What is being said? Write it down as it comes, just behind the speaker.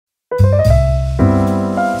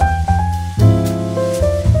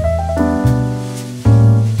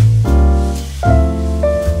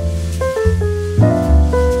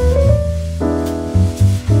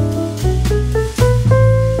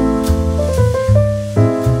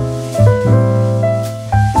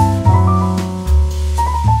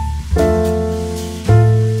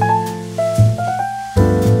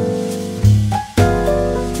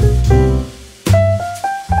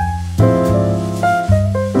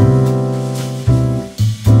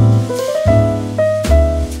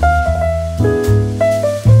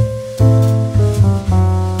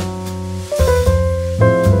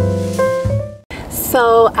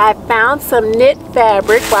found some knit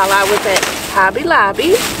fabric while I was at Hobby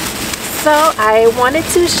Lobby, so I wanted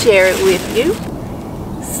to share it with you.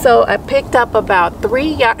 So I picked up about 3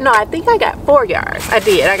 yards. No, I think I got 4 yards. I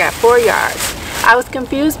got 4 yards. I was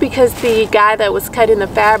confused because the guy that was cutting the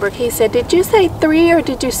fabric, he said, did you say 3 or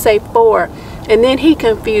did you say 4? And then he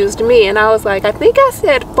confused me, and I was like, I think I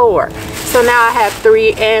said 4. So now I have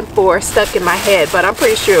 3 and 4 stuck in my head, but I'm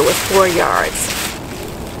pretty sure it was 4 yards.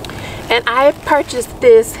 And I purchased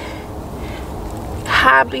this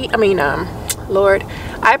I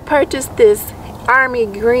purchased this army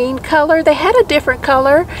green color. They had a different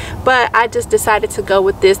color, but I just decided to go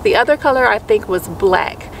with this. The other color I think was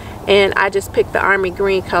black, and I just picked the army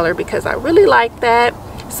green color because I really like that.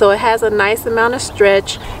 So it has a nice amount of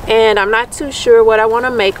stretch, and I'm not too sure what I want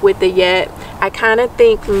to make with it yet. I kind of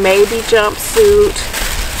think maybe jumpsuit,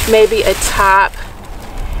 maybe a top,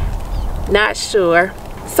 not sure.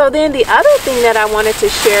 So then the other thing that I wanted to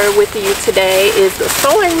share with you today is the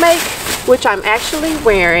sewing make, which I'm actually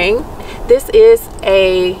wearing. This is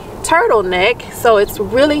a turtleneck, so it's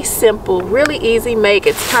really simple, really easy make.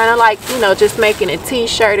 It's kind of like, you know, just making a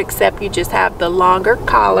t-shirt, except you just have the longer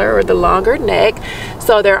collar or the longer neck,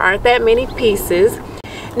 so there aren't that many pieces.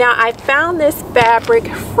 Now I found this fabric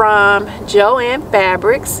from Joann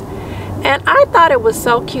Fabrics, and I thought it was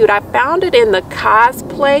so cute. I found it in the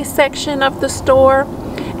cosplay section of the store,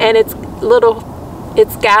 and it's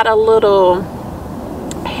got a little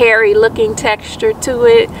hairy looking texture to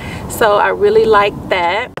it, so I really like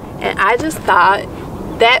that. And I just thought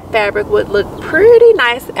that fabric would look pretty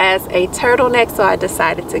nice as a turtleneck, so I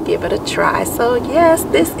decided to give it a try. So yes,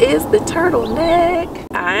 this is the turtleneck.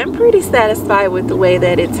 I'm pretty satisfied with the way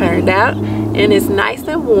that it turned out, and it's nice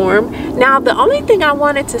and warm. Now the only thing I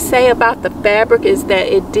wanted to say about the fabric is that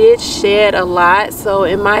it did shed a lot. So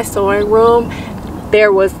in my sewing room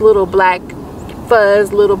there was little black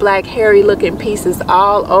fuzz, little black hairy looking pieces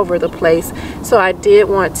all over the place. So I did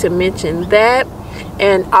want to mention that,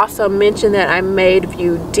 and also mention that I made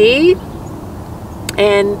view D,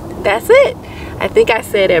 and that's it. I think I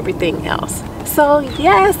said everything else. So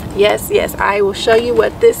yes, I will show you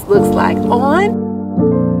what this looks like on.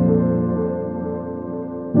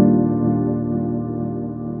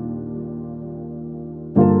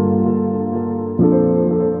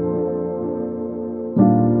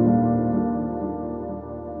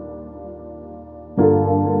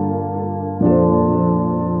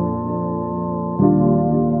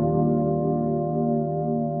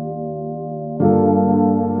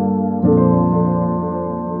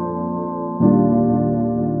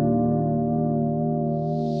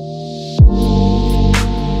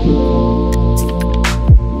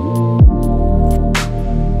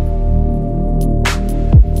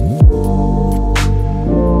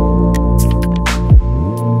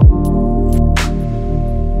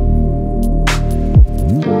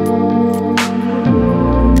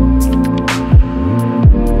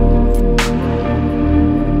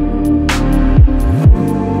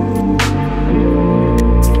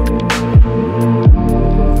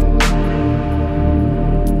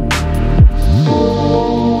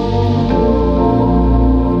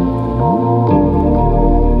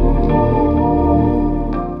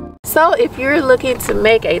 So if you're looking to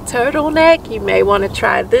make a turtleneck, you may want to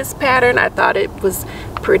try this pattern. I thought it was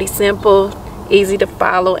pretty simple, easy to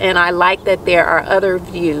follow, and I like that there are other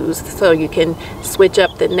views, so you can switch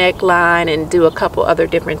up the neckline and do a couple other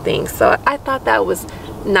different things. So I thought that was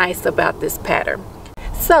nice about this pattern.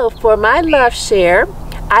 So for my love share,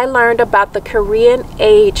 I learned about the Korean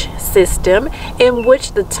age system, in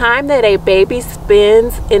which the time that a baby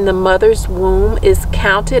spends in the mother's womb is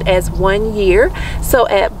counted as 1 year. So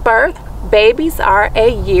at birth, babies are a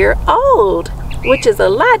year old, which is a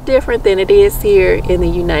lot different than it is here in the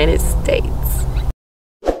United States.